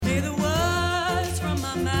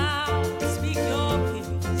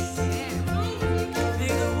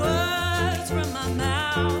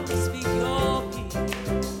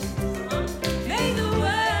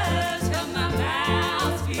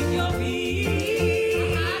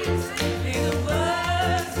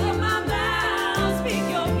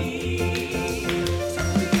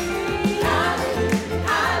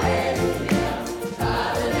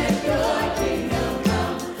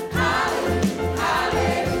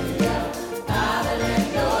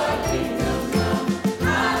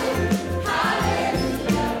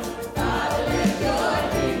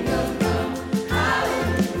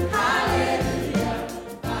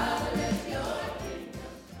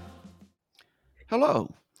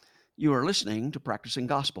Hello, you are listening to Practicing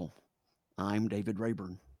Gospel. I'm David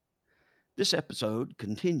Rayburn. This episode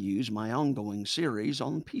continues my ongoing series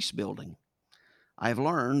on peace building. I have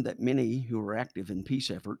learned that many who are active in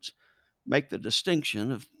peace efforts make the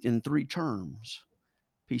distinction in three terms.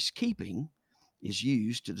 Peacekeeping is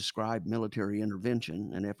used to describe military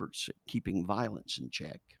intervention and efforts at keeping violence in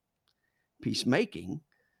check. Peacemaking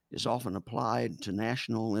is often applied to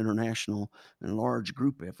national, international, and large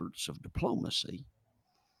group efforts of diplomacy.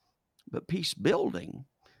 But peace building,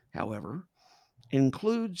 however,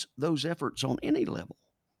 includes those efforts on any level,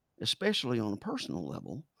 especially on a personal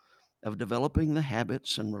level, of developing the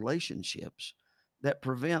habits and relationships that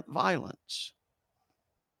prevent violence.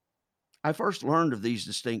 I first learned of these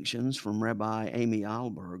distinctions from Rabbi Amy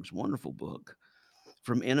Eilberg's wonderful book,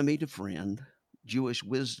 From Enemy to Friend: Jewish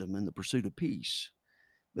Wisdom in the Pursuit of Peace,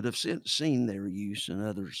 but have since seen their use in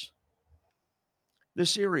others.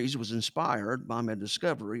 This series was inspired by my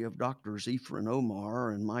discovery of Drs. Ephraim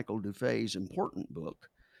Omar and Michael Dufay's important book,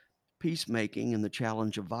 Peacemaking and the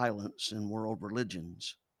Challenge of Violence in World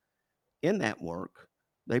Religions. In that work,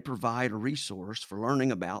 they provide a resource for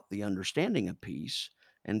learning about the understanding of peace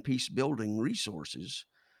and peace building resources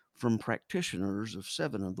from practitioners of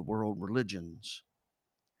 7 of the world religions.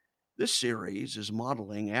 This series is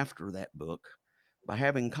modeling after that book by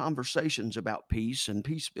having conversations about peace and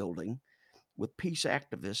peace building with peace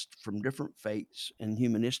activists from different faiths and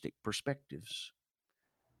humanistic perspectives.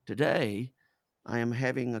 Today, I am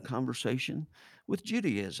having a conversation with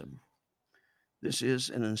Judaism. This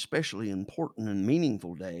is an especially important and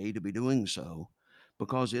meaningful day to be doing so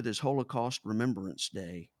because it is Holocaust Remembrance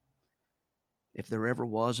Day. If there ever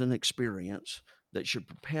was an experience that should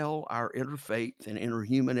propel our interfaith and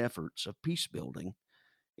interhuman efforts of peace building,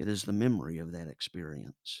 it is the memory of that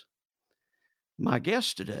experience. My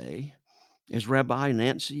guest today is Rabbi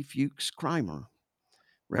Nancy Fuchs Kramer.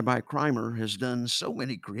 Rabbi Kramer has done so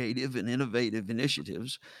many creative and innovative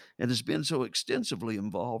initiatives and has been so extensively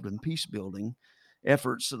involved in peace building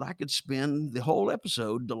efforts that I could spend the whole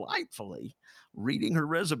episode delightfully reading her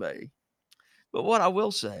resume. But what I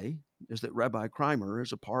will say is that Rabbi Kramer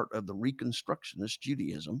is a part of the Reconstructionist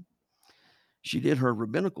Judaism. She did her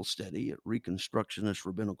rabbinical study at Reconstructionist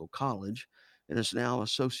Rabbinical College and is now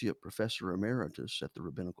Associate Professor Emeritus at the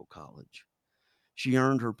Rabbinical College. She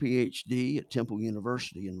earned her PhD at Temple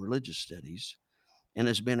University in Religious Studies and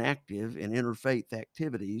has been active in interfaith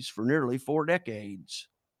activities for nearly 4 decades.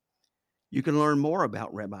 You can learn more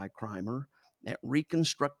about Rabbi Kramer at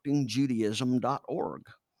reconstructingjudaism.org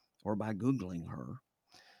or by Googling her.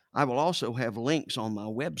 I will also have links on my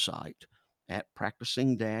website at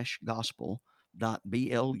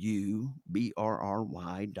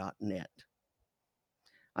practicing-gospel.blubry.net.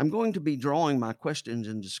 I'm going to be drawing my questions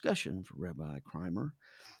and discussion for Rabbi Kramer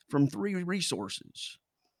from 3 resources: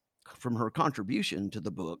 from her contribution to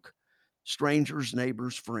the book, Strangers,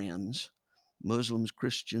 Neighbors, Friends, Muslims,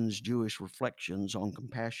 Christians, Jewish Reflections on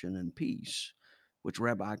Compassion and Peace, which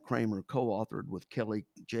Rabbi Kramer co-authored with Kelly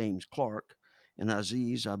James Clark and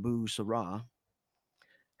Aziz Abu Sarah,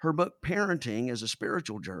 her book, Parenting as a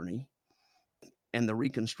Spiritual Journey, and the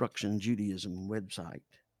Reconstruction Judaism website.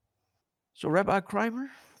 So, Rabbi Kramer,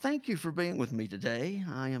 thank you for being with me today.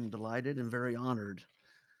 I am delighted and very honored.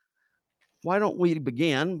 Why don't we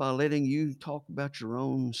begin by letting you talk about your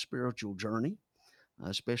own spiritual journey,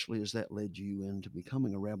 especially as that led you into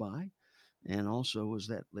becoming a rabbi, and also as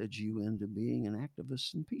that led you into being an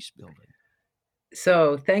activist in peace building.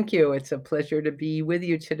 So thank you. It's a pleasure to be with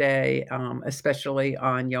you today, especially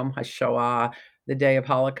on Yom HaShoah, the Day of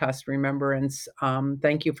Holocaust Remembrance.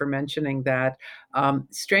 Thank you for mentioning that.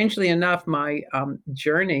 Strangely enough, my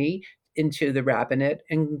journey into the rabbinate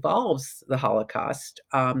involves the Holocaust.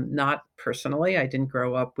 Not personally, I didn't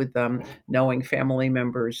grow up with knowing family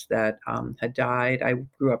members that had died. I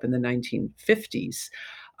grew up in the 1950s.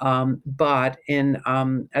 But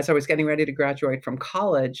as I was getting ready to graduate from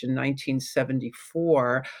college in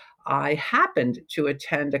 1974, I happened to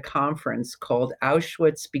attend a conference called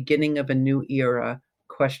Auschwitz: Beginning of a New Era?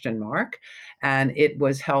 And it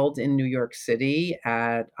was held in New York City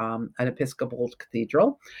at an Episcopal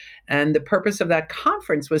cathedral. And the purpose of that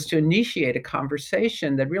conference was to initiate a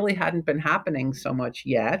conversation that really hadn't been happening so much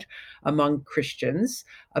yet among Christians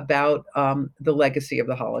about the legacy of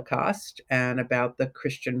the Holocaust and about the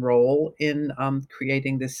Christian role in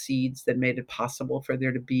creating the seeds that made it possible for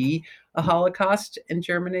there to be a Holocaust in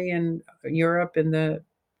Germany and Europe in the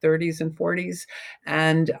 30s and 40s.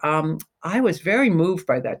 And I was very moved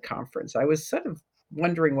by that conference. I was sort of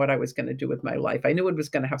wondering what I was going to do with my life. I knew it was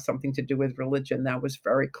going to have something to do with religion. That was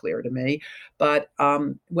very clear to me. But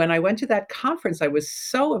when I went to that conference, I was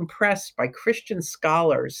so impressed by Christian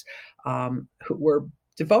scholars who were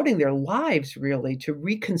devoting their lives really to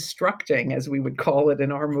reconstructing, as we would call it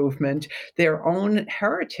in our movement, their own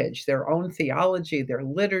heritage, their own theology, their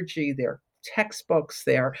liturgy, their textbooks,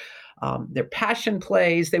 their passion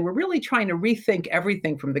plays. They were really trying to rethink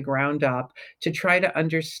everything from the ground up to try to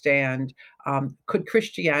understand, could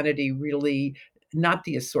Christianity really not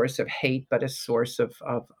be a source of hate, but a source of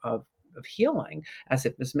healing, as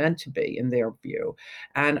it was meant to be in their view.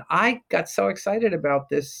 And I got so excited about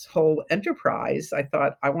this whole enterprise. I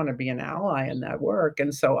thought, I want to be an ally in that work.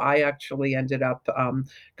 And so I actually ended up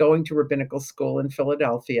going to rabbinical school in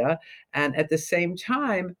Philadelphia. And at the same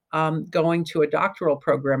time, going to a doctoral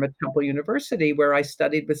program at Temple University, where I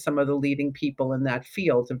studied with some of the leading people in that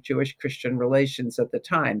field of Jewish Christian relations at the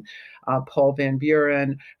time, Paul Van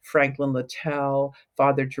Buren, Franklin Littell,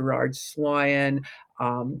 Father Gerard Sloyan,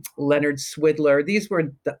 Leonard Swidler. These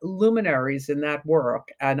were the luminaries in that work.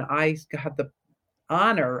 And I had the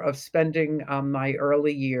honor of spending my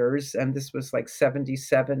early years, and this was like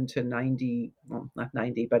 77 to 90, well, not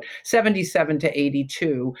 90, but 77 to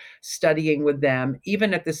 82, studying with them.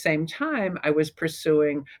 Even at the same time, I was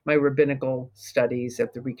pursuing my rabbinical studies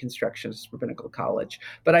at the Reconstructionist Rabbinical College.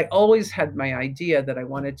 But I always had my idea that I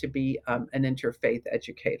wanted to be an interfaith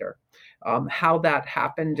educator. How that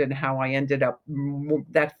happened and how I ended up,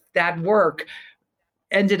 that work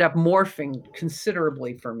ended up morphing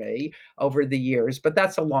considerably for me over the years, but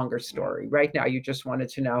that's a longer story. Right now, you just wanted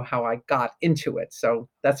to know how I got into it. So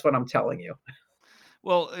that's what I'm telling you.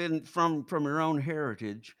 Well, and from your own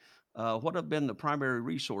heritage, what have been the primary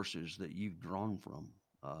resources that you've drawn from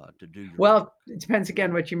to do your work? Well, it depends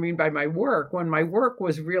again what you mean by my work. When my work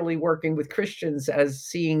was really working with Christians, as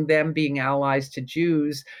seeing them being allies to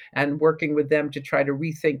Jews and working with them to try to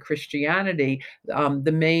rethink Christianity,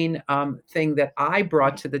 the main thing that I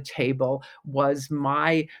brought to the table was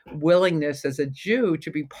my willingness as a Jew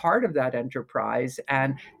to be part of that enterprise.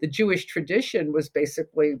 And the Jewish tradition was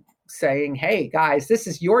basically saying, hey, guys, this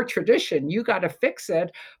is your tradition. You got to fix it.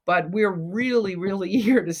 But we're really, really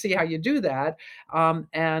eager to see how you do that.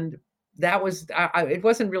 And that was it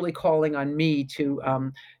wasn't really calling on me to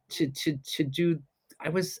do.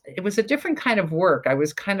 It was a different kind of work. I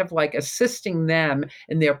was kind of like assisting them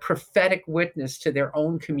in their prophetic witness to their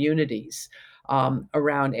own communities,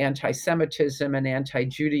 around anti-Semitism and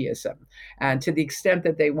anti-Judaism. And to the extent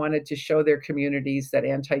that they wanted to show their communities that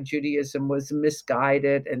anti-Judaism was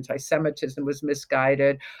misguided, anti-Semitism was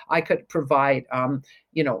misguided, I could provide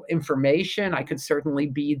information. I could certainly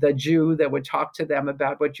be the Jew that would talk to them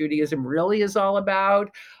about what Judaism really is all about.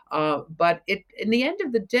 But in the end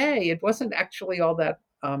of the day, it wasn't actually all that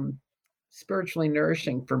spiritually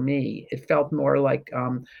nourishing for me. It felt more like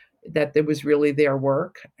that it was really their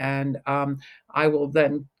work. And I will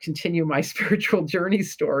then continue my spiritual journey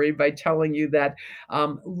story by telling you that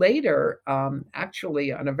later,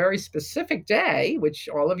 actually, on a very specific day, which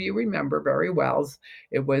all of you remember very well,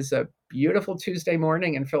 it was a beautiful Tuesday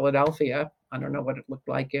morning in Philadelphia. I don't know what it looked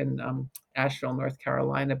like in Asheville, North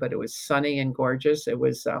Carolina, but it was sunny and gorgeous. It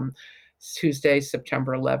was Tuesday,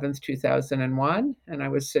 September 11th, 2001. And I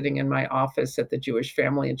was sitting in my office at the Jewish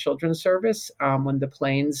Family and Children's Service when the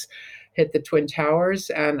planes hit the Twin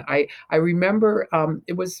Towers. And I remember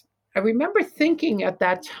I remember thinking at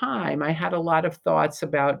that time, I had a lot of thoughts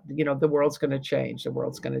about, the world's going to change, the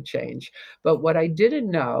world's going to change. But what I didn't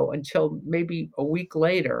know until maybe a week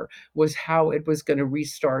later was how it was going to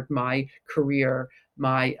restart my career,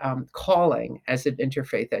 my calling as an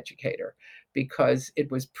interfaith educator, because it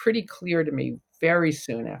was pretty clear to me very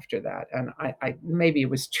soon after that, and I maybe it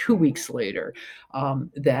was 2 weeks later,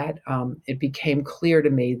 that it became clear to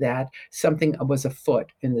me that something was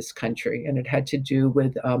afoot in this country, and it had to do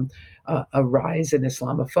with a rise in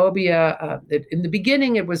Islamophobia. In the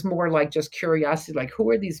beginning, it was more like just curiosity, like who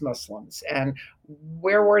are these Muslims, and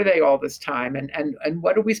where were they all this time, and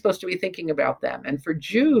what are we supposed to be thinking about them? And for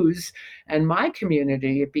Jews and my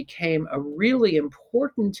community, it became a really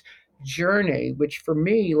important journey, which for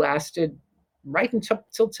me lasted right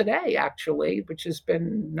until today, actually, which has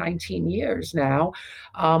been 19 years now,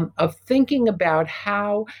 of thinking about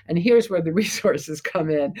how, and here's where the resources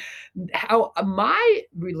come in, how my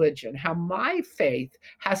religion, how my faith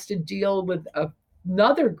has to deal with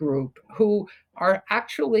another group who are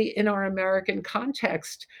actually, in our American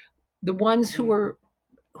context, the ones who were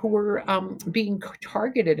being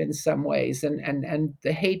targeted in some ways, and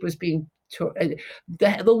the hate was being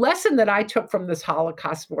the lesson that I took from this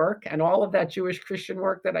Holocaust work and all of that Jewish Christian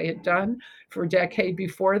work that I had done for a decade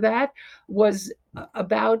before that was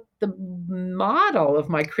about the model of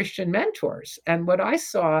my Christian mentors. And what I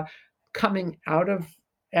saw coming out of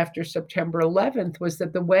after September 11th was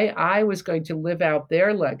that the way I was going to live out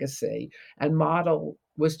their legacy and model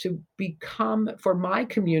was to become, for my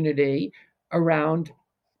community around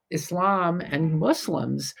Islam and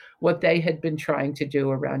Muslims, what they had been trying to do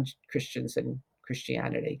around Christians and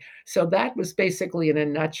Christianity. So that was basically, in a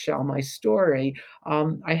nutshell, my story.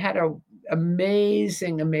 I had a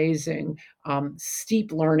amazing,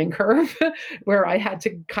 steep learning curve where I had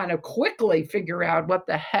to kind of quickly figure out what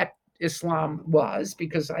the heck Islam was,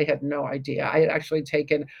 because I had no idea. I had actually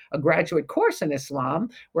taken a graduate course in Islam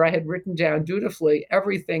where I had written down dutifully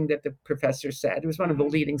everything that the professor said. He was one of the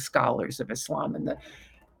leading scholars of Islam in the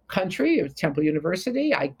country. It was Temple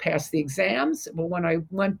University. I passed the exams. But when I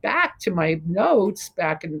went back to my notes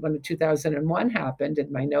back in when 2001 happened,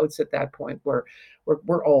 and my notes at that point were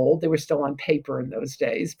old. They were still on paper in those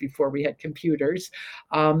days before we had computers.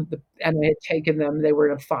 And I had taken them. They were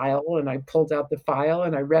in a file, and I pulled out the file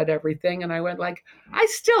and I read everything. And I went like, I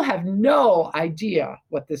still have no idea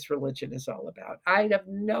what this religion is all about. I have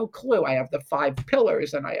no clue. I have the 5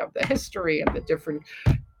 pillars, and I have the history and the different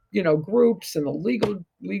groups and the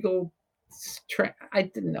legal I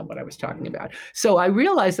didn't know what I was talking about. So I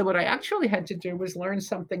realized that what I actually had to do was learn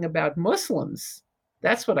something about Muslims.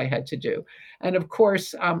 That's what I had to do. And of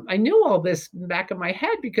course, I knew all this back of my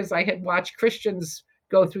head because I had watched Christians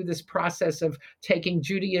go through this process of taking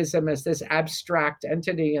Judaism as this abstract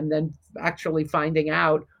entity and then actually finding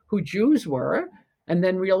out who Jews were, and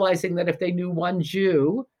then realizing that if they knew one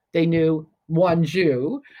Jew, they knew one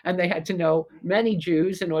Jew, and they had to know many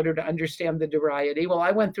Jews in order to understand the variety. Well,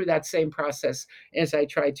 I went through that same process as I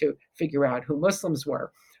tried to figure out who Muslims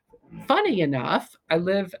were. Funny enough, I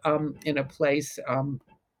live in a place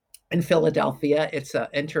in Philadelphia. It's an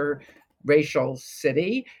interracial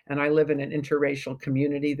city, and I live in an interracial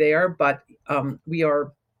community there, but we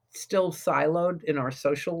are still siloed in our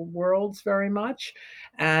social worlds very much.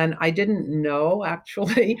 And I didn't know,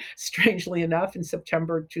 actually, strangely enough, in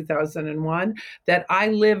September 2001, that I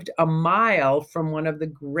lived a mile from one of the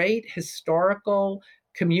great historical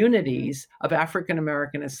communities of African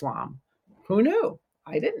American Islam. Who knew?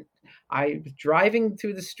 I didn't. I was driving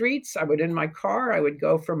through the streets. I would, in my car, I would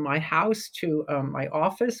go from my house to my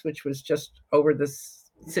office, which was just over the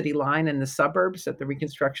city line in the suburbs at the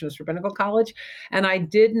Reconstructionist Rabbinical College. And I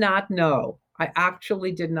did not know, I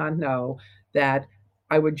actually did not know that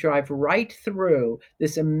I would drive right through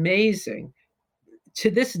this amazing,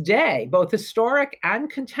 to this day, both historic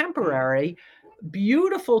and contemporary,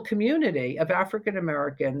 beautiful community of African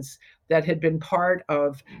Americans that had been part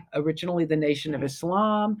of originally the Nation of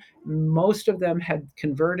Islam. Most of them had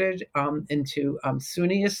converted into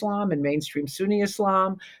Sunni Islam and mainstream Sunni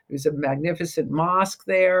Islam. There's a magnificent mosque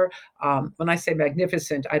there. When I say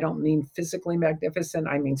magnificent, I don't mean physically magnificent,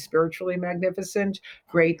 I mean spiritually magnificent.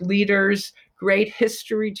 Great leaders, great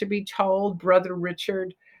history to be told. Brother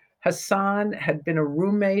Richard Hassan had been a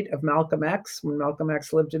roommate of Malcolm X when Malcolm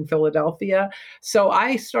X lived in Philadelphia. So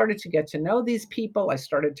I started to get to know these people. I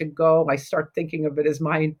started to go, I start thinking of it as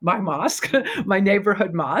my mosque, my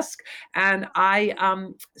neighborhood mosque. And I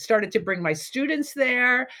started to bring my students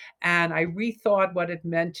there, and I rethought what it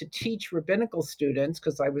meant to teach rabbinical students,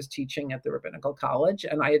 because I was teaching at the rabbinical college,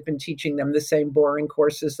 and I had been teaching them the same boring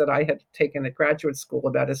courses that I had taken at graduate school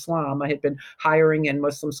about Islam. I had been hiring in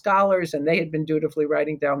Muslim scholars, and they had been dutifully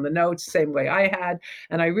writing down the notes, same way I had.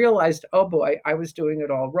 And I realized, oh boy, I was doing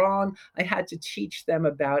it all wrong. I had to teach them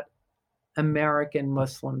about American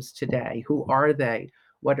Muslims today. Who are they?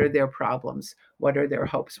 What are their problems? What are their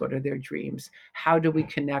hopes? What are their dreams? How do we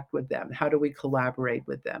connect with them? How do we collaborate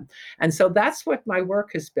with them? And so that's what my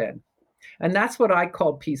work has been. And that's what I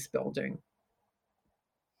call peace building.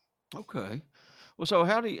 Okay. Well, so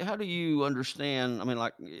how do you understand? I mean,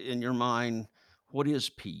 like in your mind, what is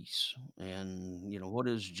peace, and what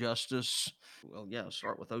is justice? Well, yeah,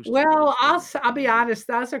 start with those two Well, words maybe. I'll be honest.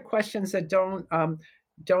 Those are questions that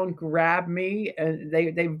don't grab me, and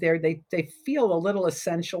they feel a little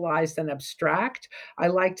essentialized and abstract. I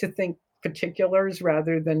like to think particulars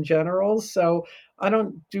rather than generals. So I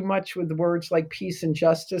don't do much with words like peace and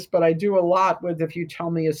justice, but I do a lot with, if you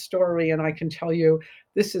tell me a story and I can tell you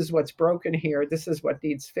this is what's broken here, this is what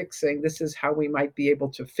needs fixing, this is how we might be able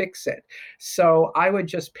to fix it. So I would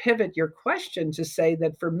just pivot your question to say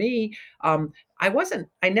that for me, I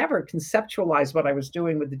never conceptualized what I was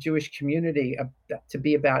doing with the Jewish community to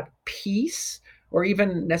be about peace or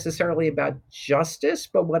even necessarily about justice.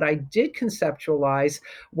 But what I did conceptualize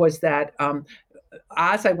was that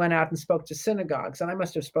as I went out and spoke to synagogues, and I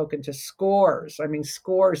must have spoken to scores, I mean,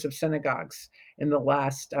 scores of synagogues in the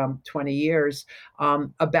last 20 years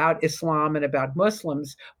about Islam and about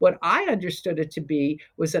Muslims, what I understood it to be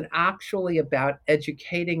was an actually about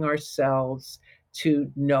educating ourselves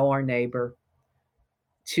to know our neighbor,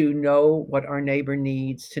 to know what our neighbor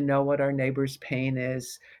needs, to know what our neighbor's pain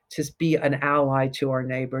is, to be an ally to our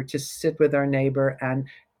neighbor, to sit with our neighbor and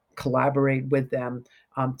collaborate with them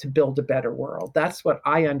to build a better world. That's what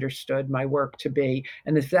I understood my work to be.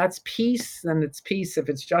 And if that's peace, then it's peace. If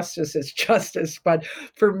it's justice, it's justice. But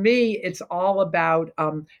for me, it's all about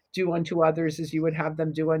do unto others as you would have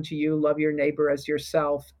them do unto you, love your neighbor as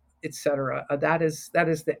yourself, etc. That is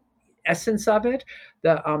the essence of it,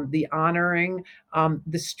 the honoring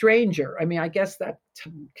the stranger. I mean, I guess that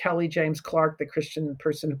Kelly James Clark, the Christian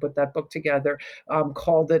person who put that book together,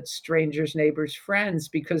 called it "Strangers, Neighbors, Friends"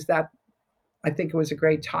 because that, I think, it was a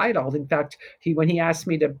great title. In fact, when he asked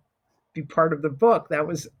me to be part of the book, that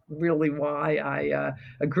was really why I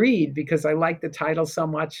agreed, because I like the title so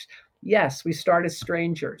much. Yes, we start as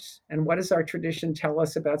strangers, and what does our tradition tell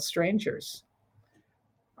us about strangers?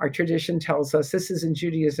 Our tradition tells us, this is in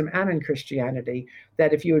Judaism and in Christianity,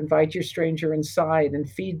 that if you invite your stranger inside and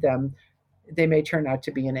feed them, they may turn out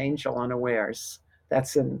to be an angel unawares.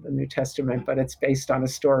 That's in the New Testament, but it's based on a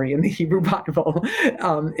story in the Hebrew Bible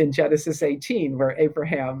in Genesis 18, where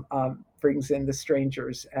Abraham brings in the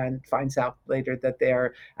strangers and finds out later that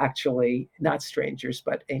they're actually not strangers,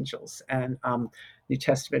 but angels. And New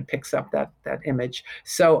Testament picks up that image.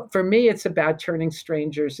 So for me, it's about turning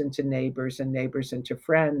strangers into neighbors and neighbors into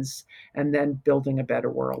friends, and then building a better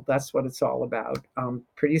world. That's what it's all about.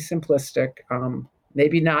 Pretty simplistic.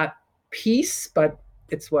 Maybe not peace, but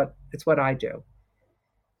it's what I do.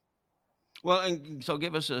 Well, and so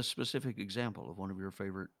give us a specific example of one of your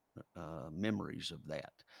favorite memories of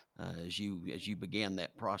that as you began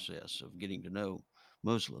that process of getting to know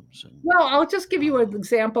Muslims and Well, I'll just give you an um,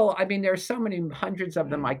 example. I mean, there's so many hundreds of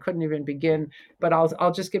them, I couldn't even begin. But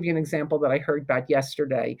I'll just give you an example that I heard about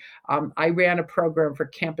yesterday. I ran a program for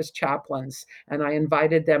campus chaplains, and I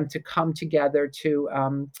invited them to come together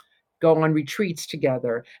to go on retreats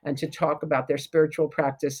together and to talk about their spiritual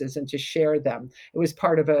practices and to share them. It was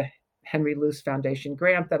part of a Henry Luce Foundation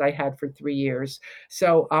grant that I had for 3 years.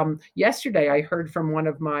 So yesterday, I heard from one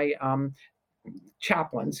of my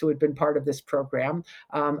chaplains who had been part of this program,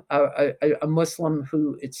 a Muslim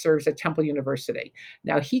who it serves at Temple University.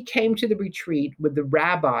 Now, he came to the retreat with the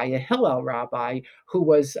rabbi, a Hillel rabbi, who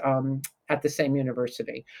was at the same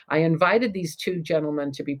university. I invited these two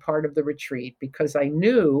gentlemen to be part of the retreat because I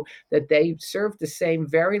knew that they served the same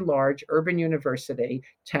very large urban university,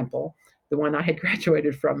 Temple, the one I had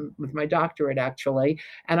graduated from with my doctorate, actually.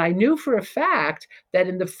 And I knew for a fact that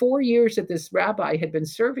in the 4 years that this rabbi had been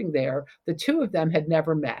serving there, the two of them had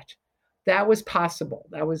never met. That was possible.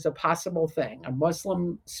 That was a possible thing. A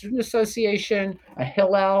Muslim student association, a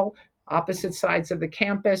Hillel, opposite sides of the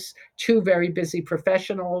campus, two very busy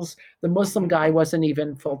professionals. The Muslim guy wasn't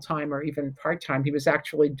even full time or even part time. He was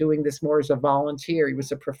actually doing this more as a volunteer. He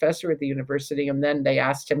was a professor at the university. And then they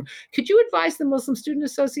asked him, could you advise the Muslim Student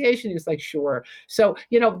Association? He was like, sure. So,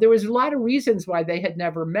 there was a lot of reasons why they had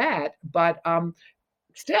never met, but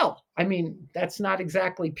still, I mean, that's not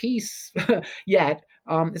exactly peace yet.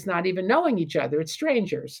 It's not even knowing each other, it's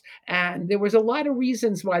strangers. And there was a lot of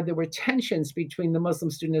reasons why there were tensions between the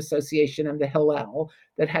Muslim Student Association and the Hillel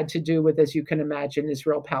that had to do with, as you can imagine,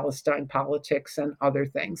 Israel-Palestine politics and other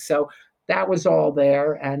things. So that was all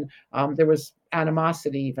there. And there was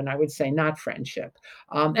animosity, even, I would say, not friendship.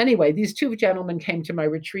 Anyway, these two gentlemen came to my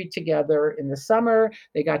retreat together in the summer.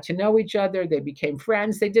 They got to know each other. They became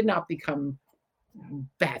friends. They did not become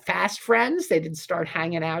fast friends. They didn't start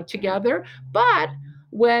hanging out together. But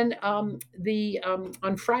when the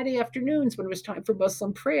on Friday afternoons, when it was time for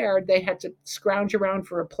Muslim prayer, they had to scrounge around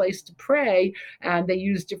for a place to pray, and they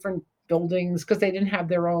used different buildings because they didn't have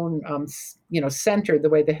their own center the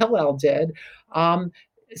way the Hillel did.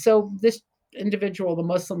 So this individual, the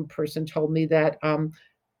Muslim person, told me that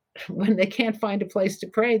when they can't find a place to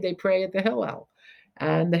pray, they pray at the Hillel.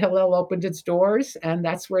 And the Hillel opened its doors, and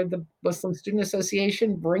that's where the Muslim Student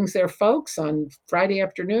Association brings their folks on Friday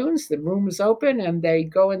afternoons. The room is open, and they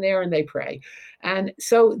go in there and they pray. And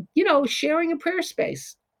so, sharing a prayer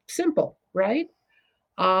space, simple, right?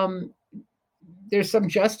 There's some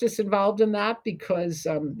justice involved in that because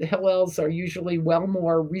the Hillels are usually well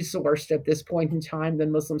more resourced at this point in time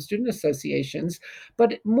than Muslim student associations.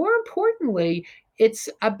 But more importantly, it's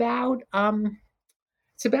about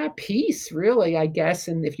peace, really, I guess.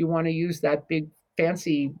 And if you want to use that big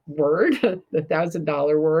fancy word, the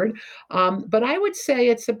 $1,000 word. But I would say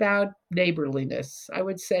it's about neighborliness. I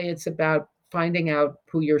would say it's about finding out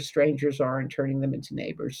who your strangers are and turning them into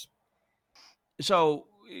neighbors. So,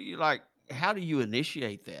 like, how do you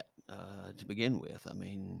initiate that to begin with? I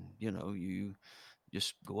mean, you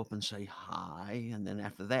just go up and say hi, and then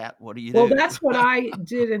after that, what do you Well, do? that's what I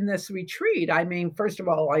did in this retreat. I mean, first of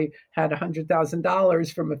all, I had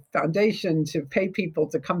 $100,000 from a foundation to pay people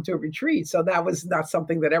to come to a retreat. So that was not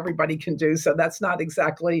something that everybody can do. So that's not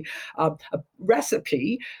exactly a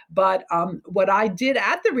recipe. But what I did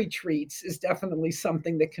at the retreats is definitely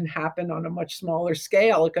something that can happen on a much smaller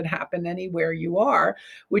scale. It can happen anywhere you are,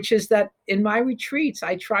 which is that in my retreats,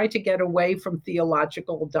 I try to get away from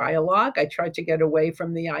theological dialogue. I try to get away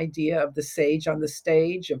from the idea of the sage on the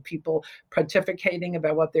stage, of people pontificating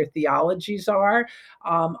about what their theologies are.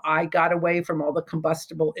 I got away from all the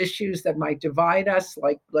combustible issues that might divide us,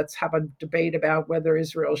 like let's have a debate about whether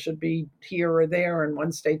Israel should be here or there, in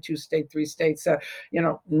one state, two state, three states.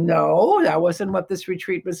 No, that wasn't what this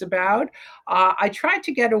retreat was about. I tried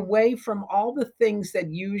to get away from all the things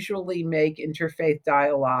that usually make interfaith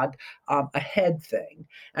dialogue a head thing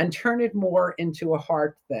and turn it more into a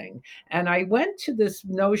heart thing. And I went to this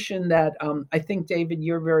notion that I think, David,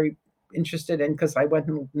 you're very interested in, because I went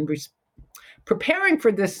and preparing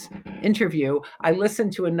for this interview, I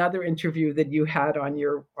listened to another interview that you had on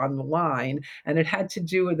the line, and it had to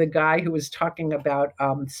do with a guy who was talking about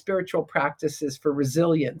spiritual practices for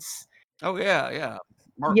resilience. Oh, yeah, yeah.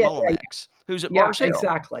 Mark Yeah, Mullinax, who's at yeah, Mars Hill.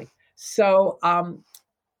 exactly. So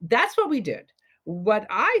that's what we did. What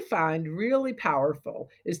I find really powerful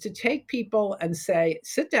is to take people and say,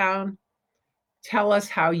 sit down, tell us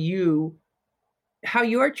how your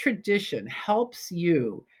tradition helps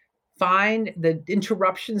you find the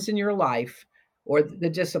interruptions in your life, or the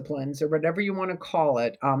disciplines, or whatever you want to call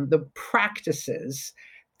it, the practices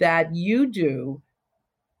that you do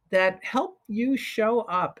that help you show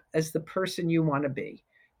up as the person you want to be,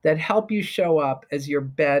 that help you show up as your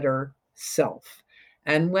better self.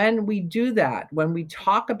 And when we do that, when we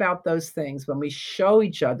talk about those things, when we show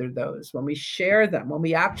each other those, when we share them, when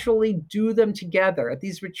we actually do them together at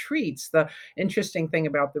these retreats, the interesting thing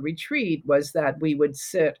about the retreat was that we would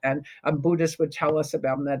sit, and a Buddhist would tell us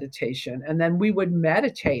about meditation, and then we would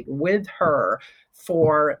meditate with her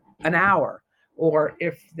for an hour. Or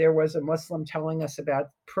if there was a Muslim telling us about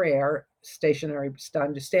prayer, stationary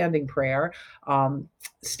standing prayer,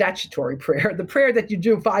 statutory prayer, the prayer that you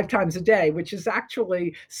do 5 times a day, which is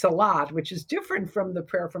actually salat, which is different from the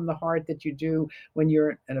prayer from the heart that you do when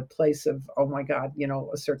you're in a place of, oh my God,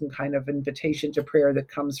 a certain kind of invitation to prayer that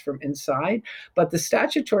comes from inside. But the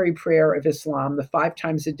statutory prayer of Islam, the 5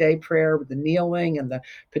 times a day prayer with the kneeling and the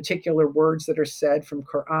particular words that are said from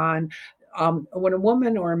Quran, when a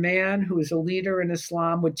woman or a man who is a leader in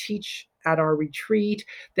Islam would teach at our retreat,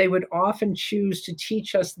 they would often choose to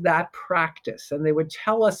teach us that practice. And they would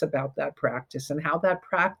tell us about that practice and how that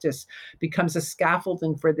practice becomes a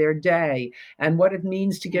scaffolding for their day, and what it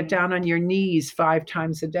means to get down on your knees 5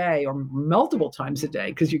 times a day, or multiple times a day,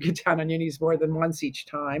 because you get down on your knees more than once each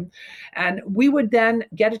time. And we would then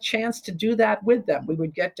get a chance to do that with them. We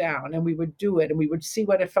would get down and we would do it, and we would see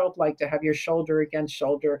what it felt like to have your shoulder against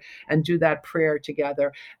shoulder and do that prayer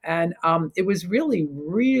together. And it was really,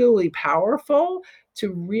 really powerful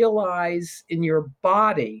to realize in your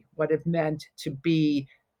body what it meant to be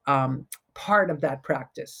part of that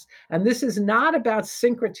practice. And this is not about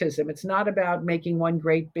syncretism. It's not about making one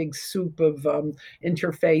great big soup of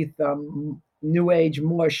interfaith New Age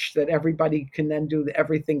mush that everybody can then do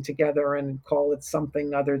everything together and call it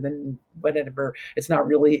something other than whatever. It's not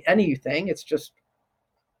really anything. It's just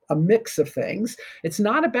a mix of things. It's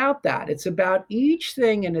not about that. It's about each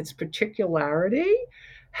thing in its particularity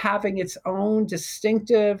having its own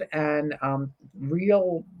distinctive and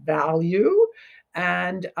real value.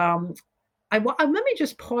 And let me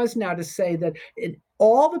just pause now to say that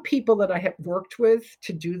all the people that I have worked with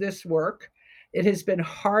to do this work, it has been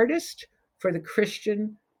hardest for the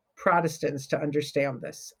Christian Protestants to understand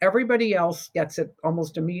this. Everybody else gets it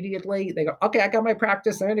almost immediately. They go, okay, I got my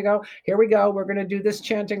practice. I'm going to go. Here we go. We're going to do this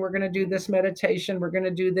chanting. We're going to do this meditation. We're going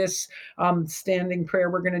to do this standing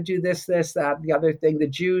prayer. We're going to do this, that, the other thing. The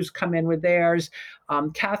Jews come in with theirs.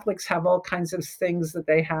 Catholics have all kinds of things that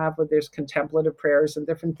they have, where there's contemplative prayers and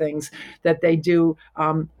different things that they do,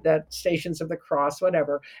 that Stations of the Cross,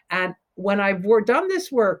 whatever. And when I've done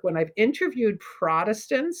this work, when I've interviewed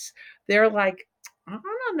Protestants, they're like, I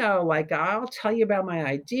don't know, like, I'll tell you about my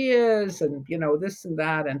ideas and, this and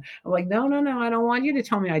that. And I'm like, no, I don't want you to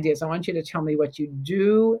tell me ideas. I want you to tell me what you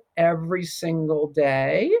do every single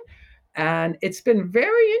day And it's been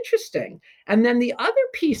very interesting. And then the other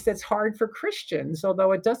piece that's hard for Christians,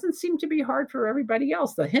 although it doesn't seem to be hard for everybody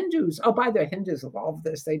else, the Hindus, oh, by the way, Hindus love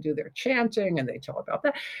this. They do their chanting and they talk about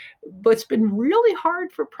that. But it's been really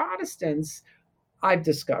hard for Protestants, I've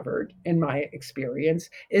discovered in my experience,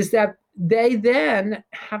 is that they then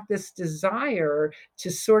have this desire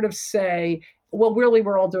to sort of say, well, really,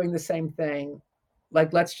 we're all doing the same thing.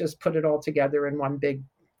 Like, let's just put it all together in one big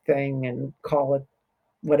thing and call it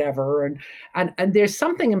whatever. And there's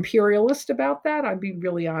something imperialist about that. I'd be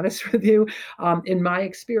really honest with you. In my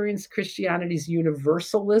experience, Christianity's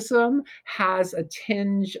universalism has a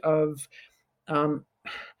tinge of um,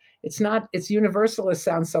 it's not, it's universalist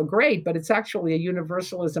sounds so great, but it's actually a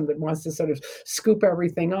universalism that wants to sort of scoop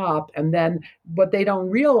everything up. And then what they don't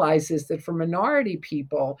realize is that for minority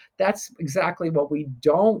people, that's exactly what we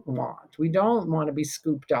don't want. We don't want to be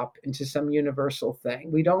scooped up into some universal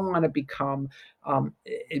thing. We don't want to become,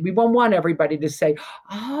 we won't want everybody to say,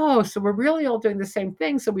 oh, so we're really all doing the same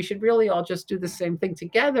thing. So we should really all just do the same thing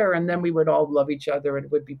together. And then we would all love each other and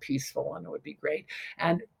it would be peaceful and it would be great.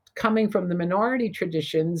 And coming from the minority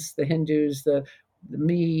traditions, the Hindus, the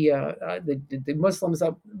Muslims,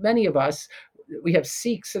 many of us, we have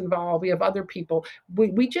Sikhs involved, we have other people.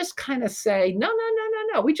 We just kind of say, no, no, no,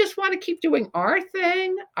 no, no. We just want to keep doing our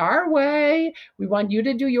thing, our way. We want you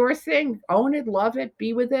to do your thing, own it, love it,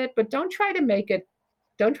 be with it, but don't try to make it,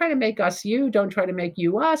 don't try to make us you, don't try to make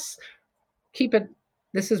you us. Keep it,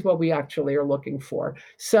 this is what we actually are looking for.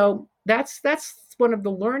 So that's one of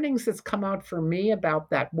the learnings that's come out for me about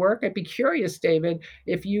that work. I'd be curious, David,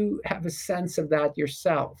 if you have a sense of that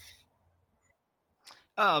yourself.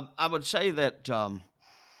 I would say that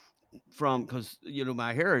from because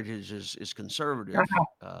my heritage is conservative,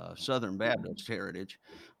 Southern Baptist heritage,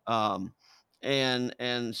 um,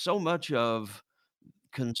 and so much of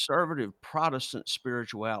conservative Protestant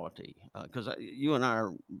spirituality, because you and I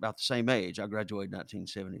are about the same age. I graduated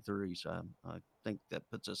 1973, so I think that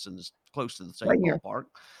puts us in this close to the Right same here. ballpark.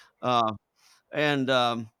 Uh, and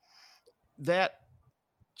that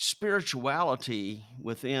spirituality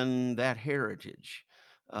within that heritage,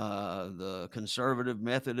 the conservative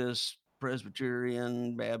Methodist,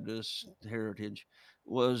 Presbyterian, Baptist heritage,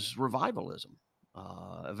 was revivalism,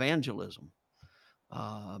 evangelism.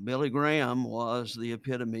 Billy Graham was the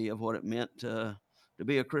epitome of what it meant to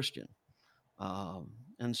be a Christian.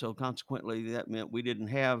 And so, consequently, that meant we didn't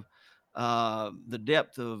have the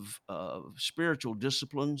depth of spiritual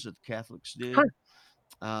disciplines that the Catholics Huh.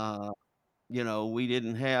 did. Uh, we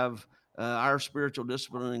didn't have our spiritual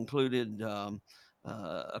discipline included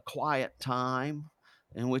a quiet time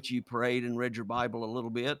in which you prayed and read your Bible a little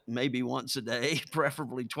bit, maybe once a day,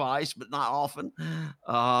 preferably twice, but not often.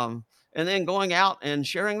 And then going out and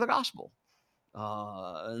sharing the gospel.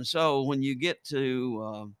 And so when you get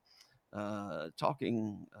to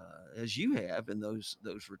talking as you have in those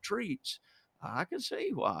retreats, I can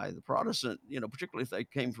see why the Protestant, particularly if they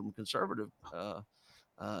came from conservative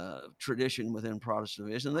tradition within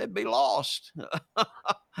Protestantism, they'd be lost.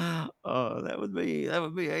 That would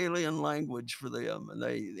be alien language for them,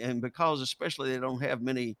 and because especially they don't have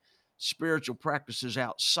many spiritual practices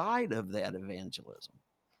outside of that evangelism,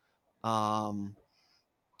 um,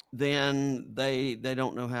 then they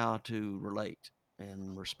don't know how to relate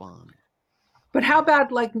and respond. But how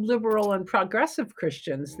about like liberal and progressive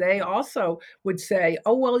Christians? They also would say,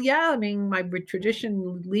 oh, well, yeah, I mean, my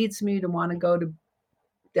tradition leads me to want to go to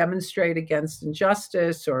demonstrate against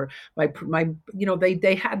injustice, or my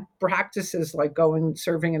they had practices like going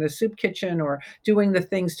serving in a soup kitchen or doing the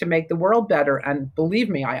things to make the world better. And believe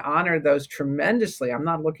me, I honor those tremendously. I'm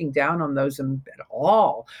not looking down on those at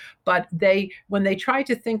all. But when they try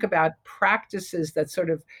to think about practices that sort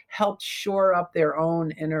of helped shore up their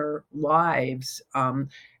own inner lives,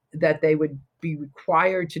 that they would be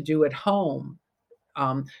required to do at home,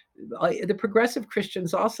 um, the progressive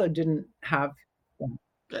Christians also didn't have.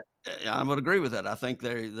 I would agree with that. I think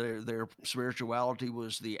their spirituality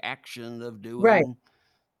was the action of Right. doing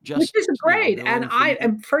Which just is great, and doing for I you.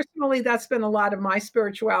 and personally, that's been a lot of my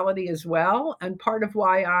spirituality as well, and part of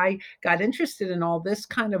why I got interested in all this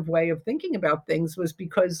kind of way of thinking about things was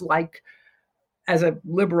because, like, as a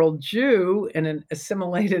liberal Jew in an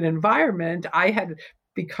assimilated environment, I had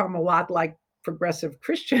become a lot like progressive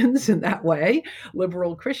Christians in that way,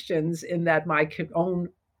 liberal Christians, in that my own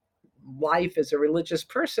life as a religious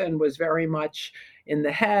person was very much in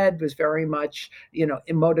the head, was very much,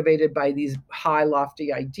 motivated by these high,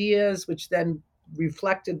 lofty ideas, which then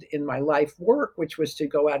reflected in my life work, which was to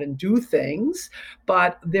go out and do things.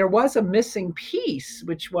 But there was a missing piece,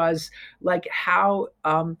 which was like how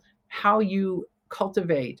you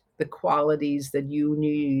cultivate the qualities that you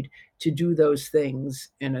need to do those things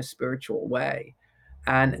in a spiritual way.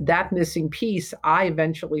 And that missing piece I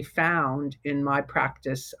eventually found in my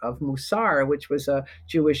practice of Musar, which was a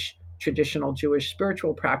traditional Jewish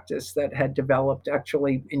spiritual practice that had developed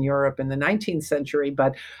actually in Europe in the 19th century,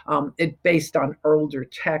 but it based on older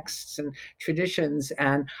texts and traditions.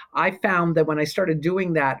 And I found that when I started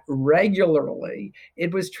doing that regularly,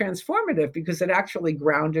 it was transformative because it actually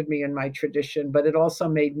grounded me in my tradition, but it also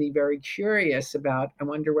made me very curious about, I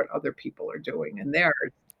wonder what other people are doing in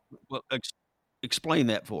theirs. Well, explain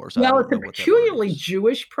that for us. I Well, don't it's a know what that word peculiarly is.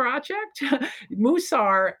 Jewish project.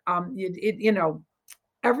 Musar,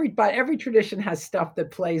 every tradition has stuff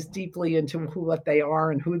that plays deeply into what they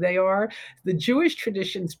are and who they are. The Jewish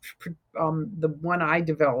traditions, the one I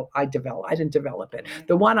didn't develop it.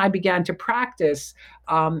 The one I began to practice,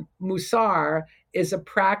 Musar, is a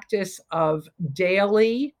practice of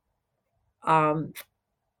daily um,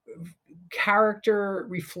 character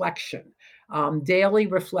reflection. Daily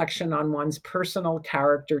reflection on one's personal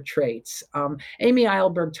character traits. Amy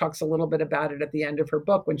Eilberg talks a little bit about it at the end of her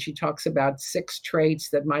book when she talks about 6 traits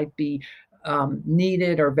that might be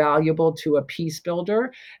needed or valuable to a peace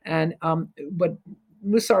builder. And but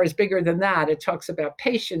Musar is bigger than that. It talks about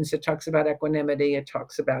patience, it talks about equanimity, it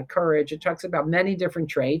talks about courage, it talks about many different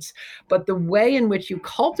traits. But the way in which you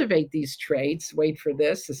cultivate these traits, wait for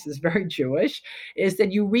this is very Jewish, is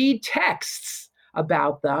that you read texts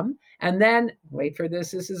about them. And then, wait for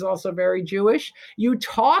this is also very Jewish, you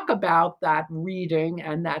talk about that reading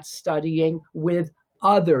and that studying with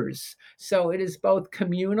others. So it is both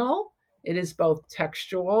communal, it is both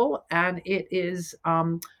textual, and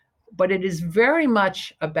but it is very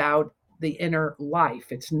much about the inner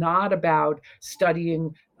life. It's not about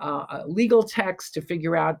studying a legal text to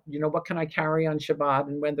figure out, what can I carry on Shabbat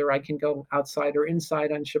and whether I can go outside or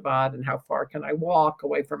inside on Shabbat and how far can I walk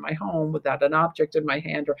away from my home without an object in my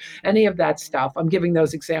hand or any of that stuff. I'm giving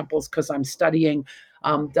those examples because I'm studying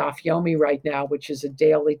Daf Yomi right now, which is a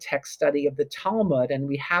daily text study of the Talmud. And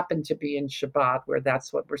we happen to be in Shabbat where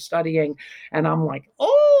that's what we're studying. And I'm like,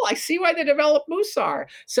 oh, I see why they developed Musar.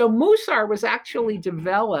 So Musar was actually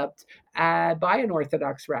developed by an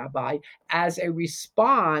Orthodox rabbi as a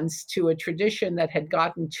response to a tradition that had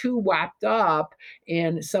gotten too wrapped up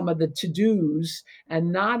in some of the to-dos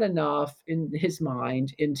and not enough in his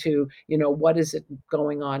mind into, what is it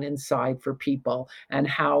going on inside for people and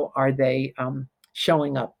how are they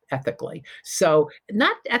showing up ethically. So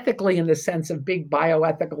not ethically in the sense of big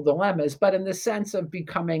bioethical dilemmas, but in the sense of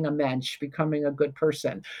becoming a mensch, becoming a good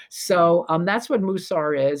person. So that's what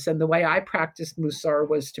Musar is. And the way I practiced Musar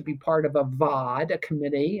was to be part of a VOD, a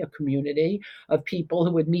committee, a community of people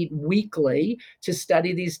who would meet weekly to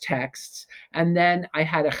study these texts. And then I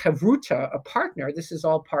had a chavruta, a partner. This is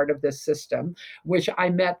all part of this system, which I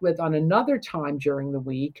met with on another time during the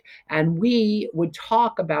week. And we would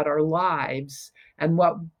talk about our lives and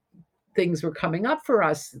what things were coming up for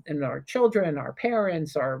us and our children, our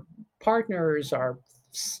parents, our partners, our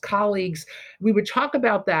colleagues. We would talk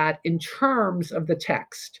about that in terms of the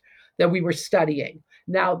text that we were studying.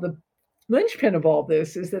 Now, the linchpin of all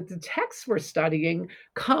this is that the texts we're studying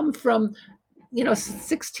come from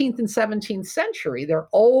 16th and 17th century. They're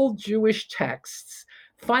old Jewish texts,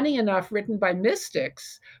 funny enough, written by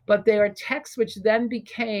mystics, but they are texts which then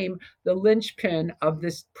became the linchpin of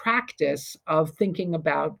this practice of thinking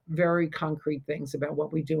about very concrete things about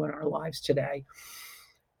what we do in our lives today.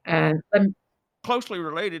 And Closely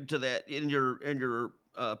related to that, in your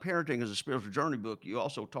Parenting as a Spiritual Journey book, you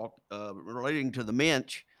also talk relating to the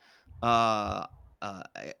mensch, uh, uh,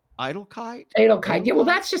 Edelkeit? Edelkeit. Yeah, well,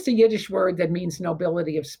 that's just a Yiddish word that means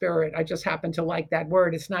nobility of spirit. I just happen to like that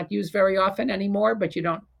word. It's not used very often anymore, but you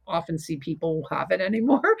don't often see people have it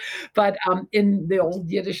anymore. But in the old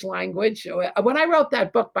Yiddish language, when I wrote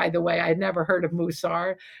that book, by the way, I had never heard of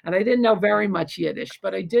Musar, and I didn't know very much Yiddish,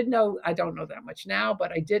 but I did know, I don't know that much now,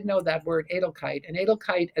 but I did know that word Edelkeit. And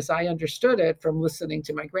Edelkeit, as I understood it from listening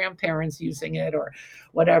to my grandparents using it or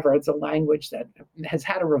whatever, it's a language that has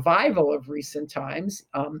had a revival of recent times.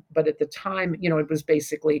 But at the time, it was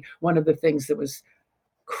basically one of the things that was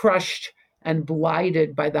crushed and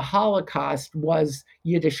blighted by the Holocaust was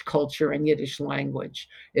Yiddish culture and Yiddish language.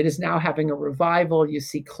 It is now having a revival. You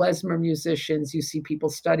see klezmer musicians, you see people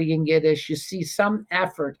studying Yiddish, you see some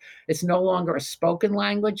effort. It's no longer a spoken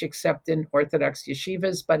language except in Orthodox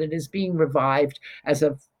yeshivas, but it is being revived as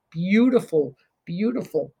a beautiful,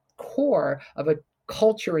 beautiful core of a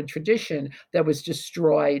culture and tradition that was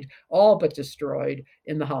destroyed, all but destroyed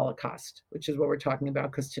in the Holocaust, which is what we're talking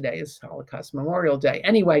about because today is Holocaust Memorial Day.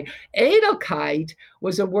 Anyway, Edelkeit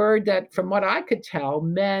was a word that, from what I could tell,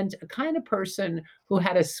 meant a kind of person who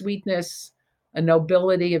had a sweetness, a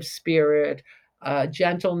nobility of spirit,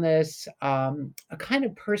 gentleness, a kind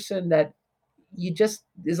of person that you just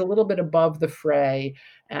is a little bit above the fray.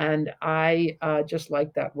 And I just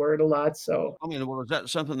like that word a lot. So I mean, well, is that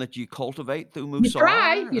something that you cultivate through you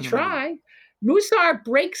try, Musar? you I mean, try. Musar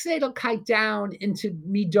breaks Edelkeit down into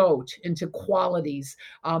midot, into qualities.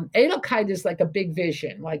 Edelkeit is like a big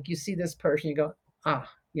vision. Like you see this person, you go,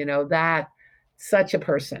 that such a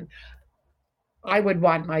person. I would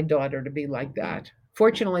want my daughter to be like that.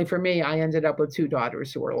 Fortunately for me, I ended up with two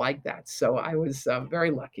daughters who were like that. So I was very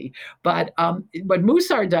lucky. But what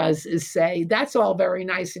Musar does is say, that's all very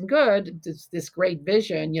nice and good, this great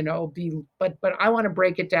vision, but I want to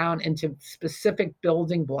break it down into specific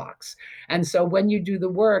building blocks. And so when you do the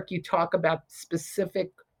work, you talk about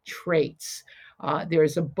specific traits.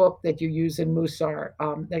 There's a book that you use in Musar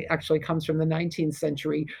that actually comes from the 19th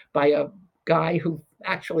century by a guy who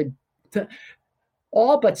actually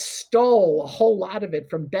all but stole a whole lot of it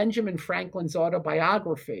from Benjamin Franklin's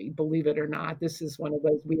autobiography, believe it or not. This is one of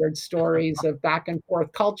those weird stories of back and forth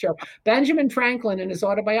culture. Benjamin Franklin, in his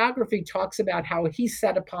autobiography, talks about how he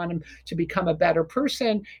set upon him to become a better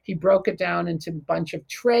person. He broke it down into a bunch of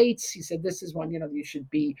traits. He said, this is one, you should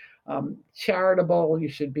be charitable, you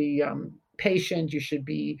should be patient, you should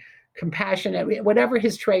be compassionate, whatever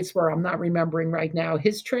his traits were. I'm not remembering right now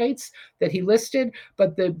his traits that he listed,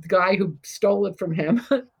 but the guy who stole it from him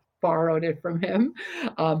borrowed it from him,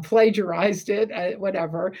 plagiarized it,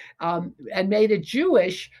 whatever, and made it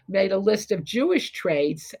Jewish, made a list of Jewish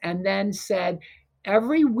traits, and then said,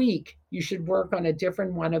 every week you should work on a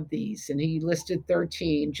different one of these. And he listed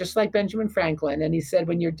 13, just like Benjamin Franklin. And he said,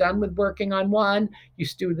 when you're done with working on one, you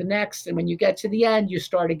do the next. And when you get to the end, you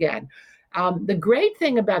start again. The great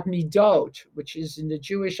thing about midot, which is in the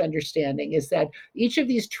Jewish understanding, is that each of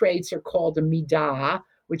these traits are called a midah,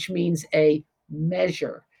 which means a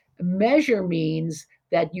measure. A measure means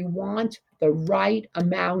that you want the right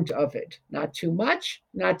amount of it, not too much,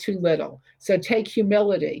 not too little. So take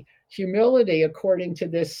humility. Humility, according to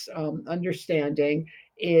this understanding,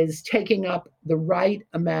 is taking up the right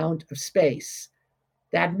amount of space.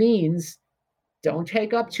 That means don't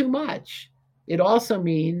take up too much. It also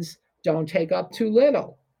means don't take up too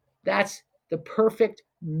little. That's the perfect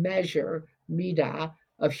measure, midah,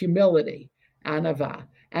 of humility, anava.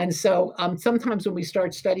 And so sometimes when we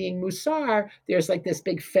start studying Musar, there's like this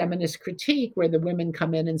big feminist critique where the women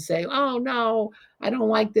come in and say, oh, no, I don't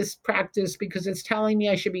like this practice because it's telling me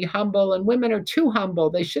I should be humble. And women are too humble.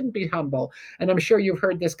 They shouldn't be humble. And I'm sure you've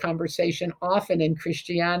heard this conversation often in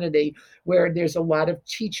Christianity, where there's a lot of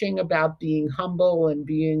teaching about being humble and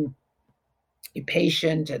being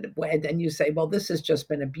patient, and then you say, well, this has just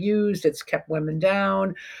been abused, it's kept women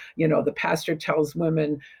down. The pastor tells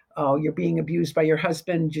women, oh, you're being abused by your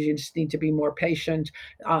husband, you just need to be more patient.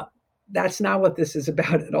 That's not what this is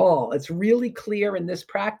about at all. It's really clear in this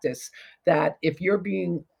practice that if you're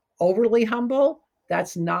being overly humble,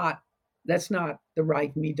 that's not the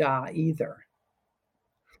right midah either.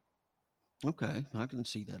 Okay, I can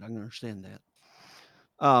see that. I can understand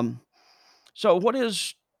that. So what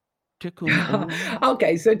is tikkun olam?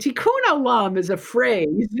 Okay, so tikkun olam is a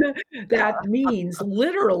phrase that means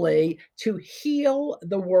literally to heal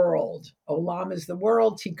the world. Olam is the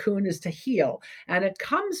world, tikkun is to heal. And it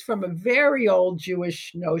comes from a very old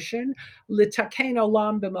Jewish notion, litaken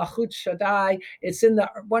olam b'malchut Shaddai. It's in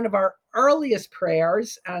one of our earliest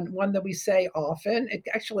prayers and one that we say often. It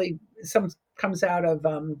actually comes out of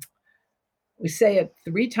we say it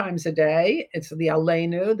 3 times a day. It's the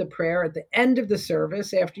Aleinu, the prayer at the end of the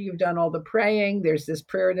service. After you've done all the praying, there's this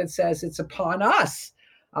prayer that says, it's upon us,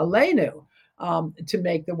 Aleinu, to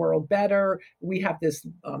make the world better. We have this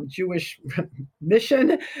Jewish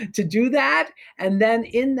mission to do that. And then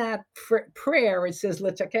in that prayer, it says,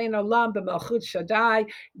 L'taken olam b'malchut Shaddai.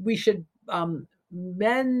 We should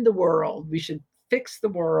mend the world. We should fix the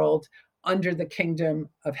world under the kingdom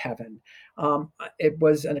of heaven. It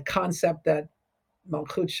was a concept that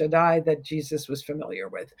Malchut Shaddai that Jesus was familiar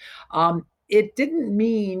with. It didn't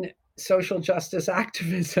mean social justice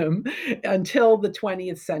activism until the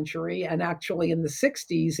 20th century. And actually in the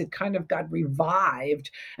 60s, it kind of got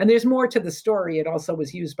revived. And there's more to the story. It also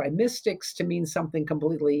was used by mystics to mean something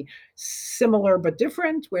completely similar but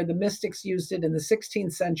different, where the mystics used it in the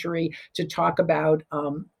 16th century to talk about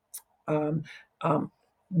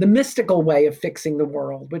the mystical way of fixing the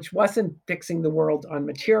world, which wasn't fixing the world on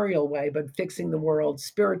material way, but fixing the world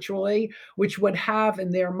spiritually, which would have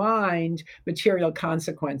in their mind material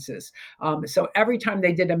consequences. So every time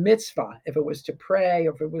they did a mitzvah, if it was to pray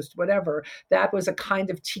or if it was whatever, that was a kind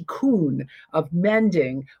of tikkun, of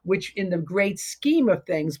mending, which in the great scheme of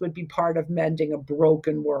things would be part of mending a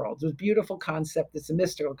broken world. It was a beautiful concept. It's a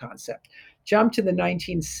mystical concept. Jump to the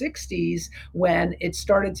 1960s when it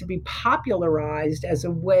started to be popularized as a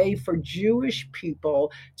way for Jewish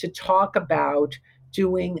people to talk about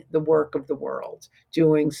doing the work of the world,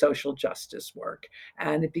 doing social justice work.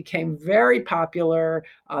 And it became very popular.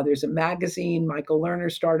 There's a magazine Michael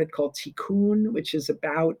Lerner started called Tikkun, which is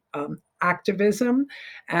about activism.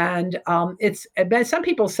 And it's, some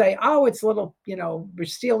people say, oh, it's a little, we're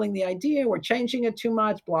stealing the idea, we're changing it too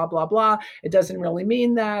much, blah, blah, blah. It doesn't really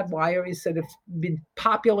mean that. Why are we sort of been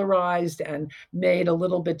popularized and made a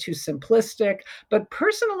little bit too simplistic? But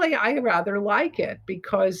personally, I rather like it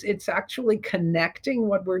because it's actually connecting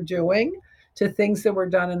what we're doing to things that were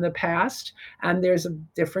done in the past. And there's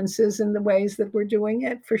differences in the ways that we're doing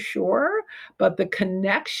it for sure, but the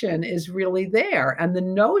connection is really there. And the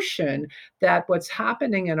notion that what's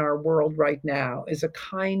happening in our world right now is a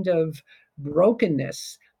kind of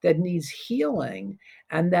brokenness that needs healing,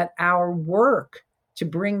 and that our work to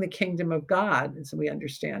bring the kingdom of God, as we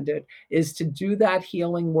understand it, is to do that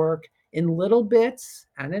healing work in little bits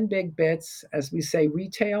and in big bits, as we say,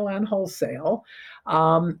 retail and wholesale.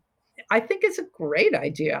 I think it's a great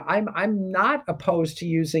idea. I'm not opposed to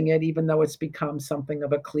using it, even though it's become something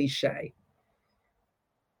of a cliche.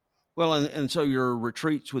 Well, and so your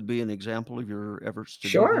retreats would be an example of your efforts to do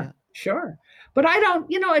Sure, that? sure. But I don't,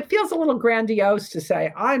 it feels a little grandiose to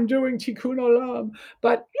say, I'm doing Tikkun Olam.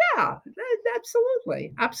 But yeah,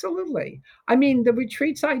 absolutely, absolutely. I mean, the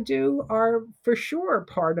retreats I do are for sure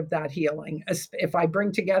part of that healing. If I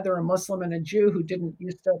bring together a Muslim and a Jew who didn't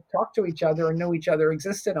used to talk to each other and know each other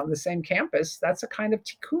existed on the same campus, that's a kind of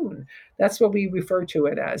tikkun. That's what we refer to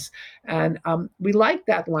it as. And we like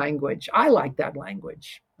that language. I like that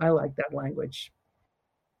language. I like that language.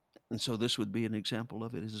 And so this would be an example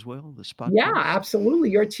of it as well, this Yeah, podcast? absolutely.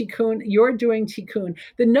 You're tikkun. You're doing tikkun.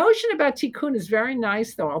 The notion about tikkun is very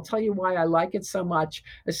nice, though. I'll tell you why I like it so much.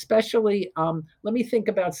 Especially, let me think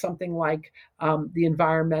about something like the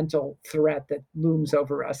environmental threat that looms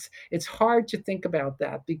over us. It's hard to think about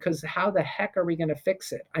that because how the heck are we going to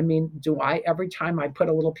fix it? I mean, do I every time I put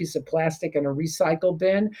a little piece of plastic in a recycle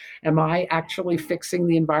bin, am I actually fixing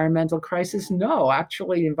the environmental crisis? No,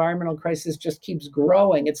 actually, the environmental crisis just keeps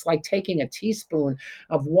growing. It's like taking a teaspoon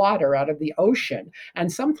of water out of the ocean.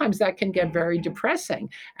 And sometimes that can get very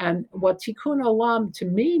depressing. And what tikkun olam to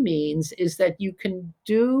me means is that you can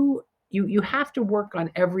do, you have to work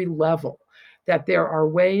on every level. That there are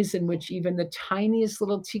ways in which even the tiniest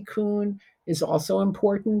little tikkun is also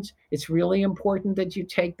important. It's really important that you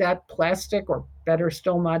take that plastic, or better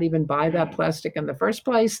still, not even buy that plastic in the first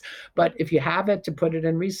place. But if you have it, to put it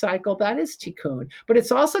in recycle, that is tikkun. But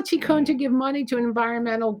it's also tikkun to give money to an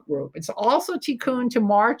environmental group. It's also tikkun to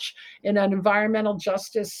march in an environmental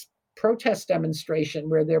justice protest demonstration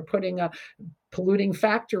where they're putting a polluting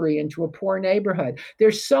factory into a poor neighborhood.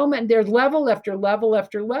 There's so many, there's level after level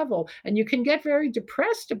after level. And you can get very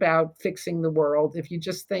depressed about fixing the world if you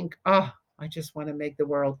just think, oh, I just want to make the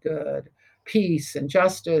world good. Peace and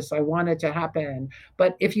justice, I want it to happen.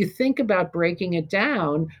 But if you think about breaking it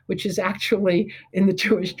down, which is actually in the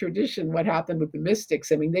Jewish tradition what happened with the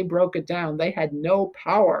mystics, I mean, they broke it down. They had no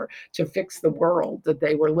power to fix the world that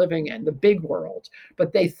they were living in, the big world,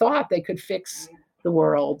 but they thought they could fix the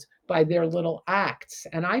world by their little acts.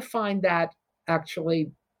 And I find that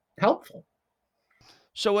actually helpful.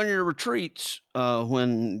 So, in your retreats,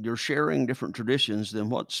 when you're sharing different traditions, then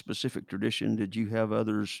what specific tradition did you have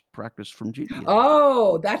others practice from Judaism?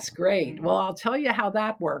 Oh, that's great. Well, I'll tell you how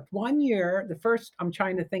that worked. One year, I'm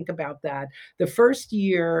trying to think about that. The first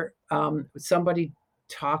year, somebody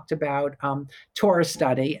talked about Torah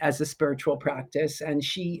study as a spiritual practice. And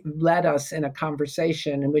she led us in a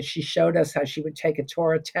conversation in which she showed us how she would take a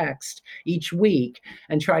Torah text each week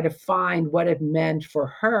and try to find what it meant for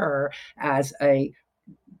her as a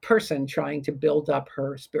person trying to build up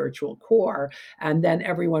her spiritual core. And then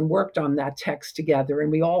everyone worked on that text together,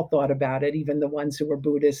 and we all thought about it, even the ones who were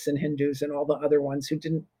Buddhists and Hindus and all the other ones who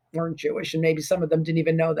weren't Jewish, and maybe some of them didn't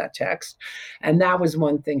even know that text. And that was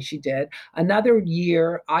one thing she did. Another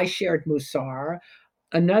year, I shared Musar.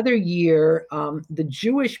 Another year, the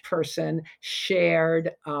Jewish person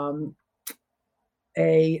shared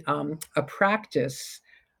a practice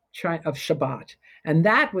of Shabbat. And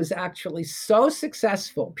that was actually so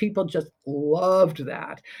successful. People just loved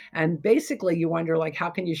that. And basically, you wonder, like, how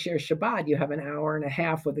can you share Shabbat? You have an hour and a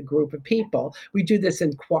half with a group of people. We do this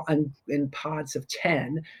in pods of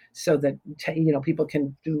 10 so that people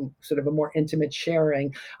can do sort of a more intimate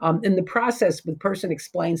sharing. In the process, the person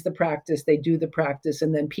explains the practice, they do the practice,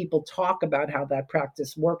 and then people talk about how that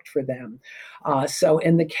practice worked for them. So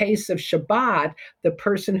in the case of Shabbat, the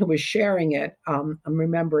person who was sharing it, I'm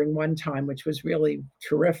remembering one time, which was really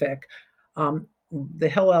terrific. The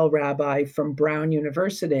Hillel rabbi from Brown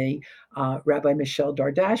University, Rabbi Michelle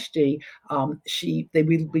Dardashti,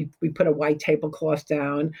 we put a white tablecloth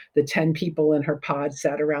down. The 10 people in her pod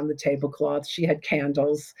sat around the tablecloth. She had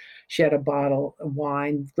candles. She had a bottle of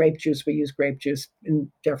wine, grape juice. We use grape juice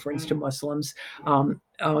in deference to Muslims.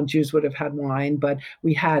 Jews would have had wine, but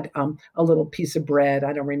we had a little piece of bread.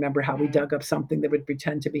 I don't remember how we dug up something that would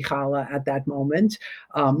pretend to be challah at that moment.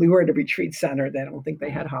 We were at a retreat center. I don't think they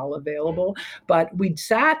had challah available, but we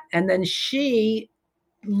sat, and then she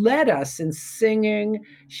led us in singing.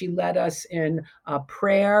 She led us in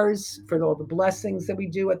prayers for all the blessings that we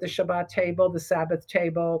do at the Shabbat table, the Sabbath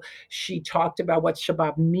table. She talked about what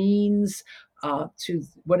Shabbat means, to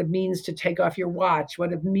what it means to take off your watch,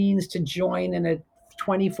 what it means to join in a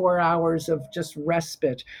 24 hours of just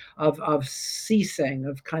respite, of ceasing,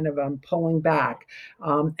 of kind of pulling back.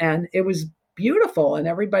 And it was beautiful, and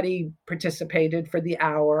everybody participated for the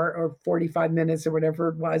hour or 45 minutes or whatever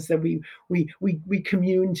it was that we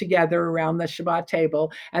communed together around the Shabbat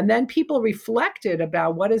table. And then people reflected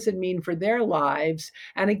about what does it mean for their lives.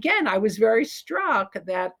 And again, I was very struck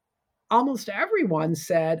that almost everyone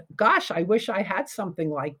said, gosh, I wish I had something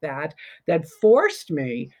like that forced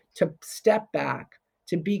me to step back,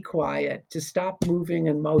 to be quiet, to stop moving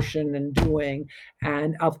and motion and doing.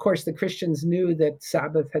 And of course, the Christians knew that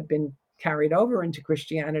Sabbath had been carried over into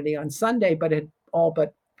Christianity on Sunday, but had all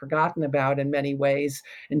but forgotten about in many ways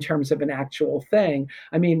in terms of an actual thing.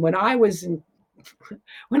 I mean, when I was in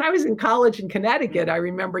college in Connecticut, I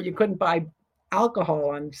remember you couldn't buy alcohol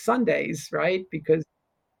on Sundays, right? Because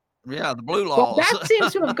the blue laws. Well, that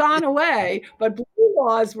seems to have gone away, but blue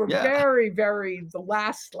laws were Yeah. very, very the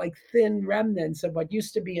last thin remnants of what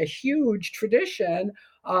used to be a huge tradition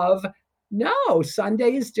of, no,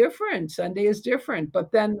 Sunday is different. Sunday is different.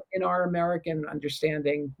 But then in our American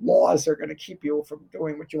understanding, laws are going to keep you from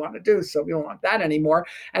doing what you want to do. So we don't want that anymore.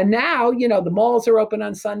 And now, the malls are open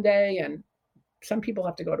on Sunday, and some people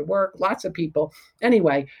have to go to work, lots of people.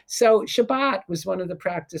 Anyway, so Shabbat was one of the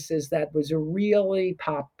practices that was really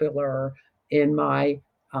popular in my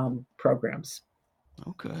programs.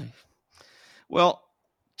 Okay. Well,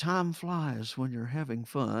 time flies when you're having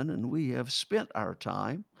fun, and we have spent our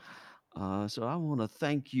time. So I want to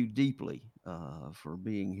thank you deeply for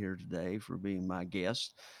being here today, for being my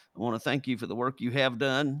guest. I want to thank you for the work you have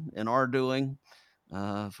done and are doing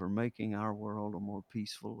for making our world a more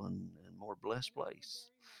peaceful and more blessed place.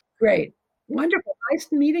 Great. Wonderful.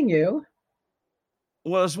 Nice meeting you.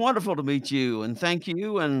 Well, it's wonderful to meet you, and thank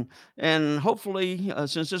you. And hopefully,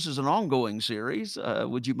 since this is an ongoing series,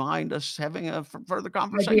 would you mind us having a further I'd be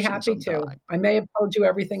conversation happy to. sometime? I may have told you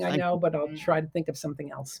everything I Thank know, but I'll try to think of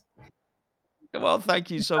something else. Well, thank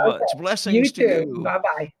you so Okay. much. You Blessings to too. you.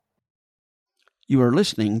 Bye-bye. You are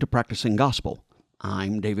listening to Practicing Gospel.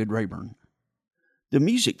 I'm David Rayburn. The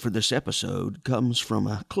music for this episode comes from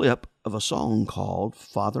a clip of a song called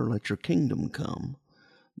Father, Let Your Kingdom Come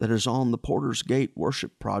that is on the Porter's Gate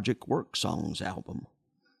Worship Project Work Songs album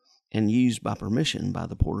and used by permission by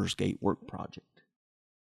the Porter's Gate Work Project.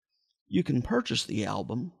 You can purchase the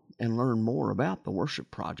album and learn more about the worship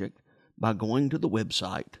project by going to the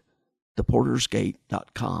website,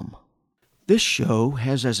 theportersgate.com. This show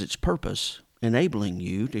has as its purpose enabling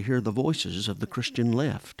you to hear the voices of the Christian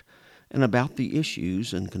left and about the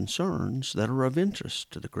issues and concerns that are of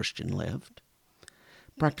interest to the Christian left.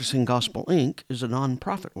 Practicing Gospel, Inc. is a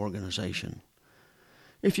nonprofit organization.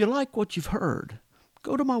 If you like what you've heard,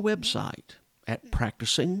 go to my website at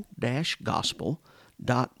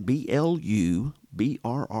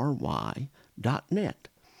practicing-gospel.blubry.net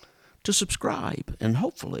to subscribe and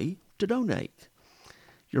hopefully to donate.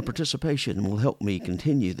 Your participation will help me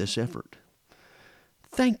continue this effort.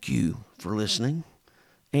 Thank you for listening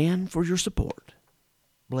and for your support.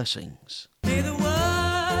 Blessings. May the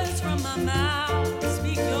words from my mouth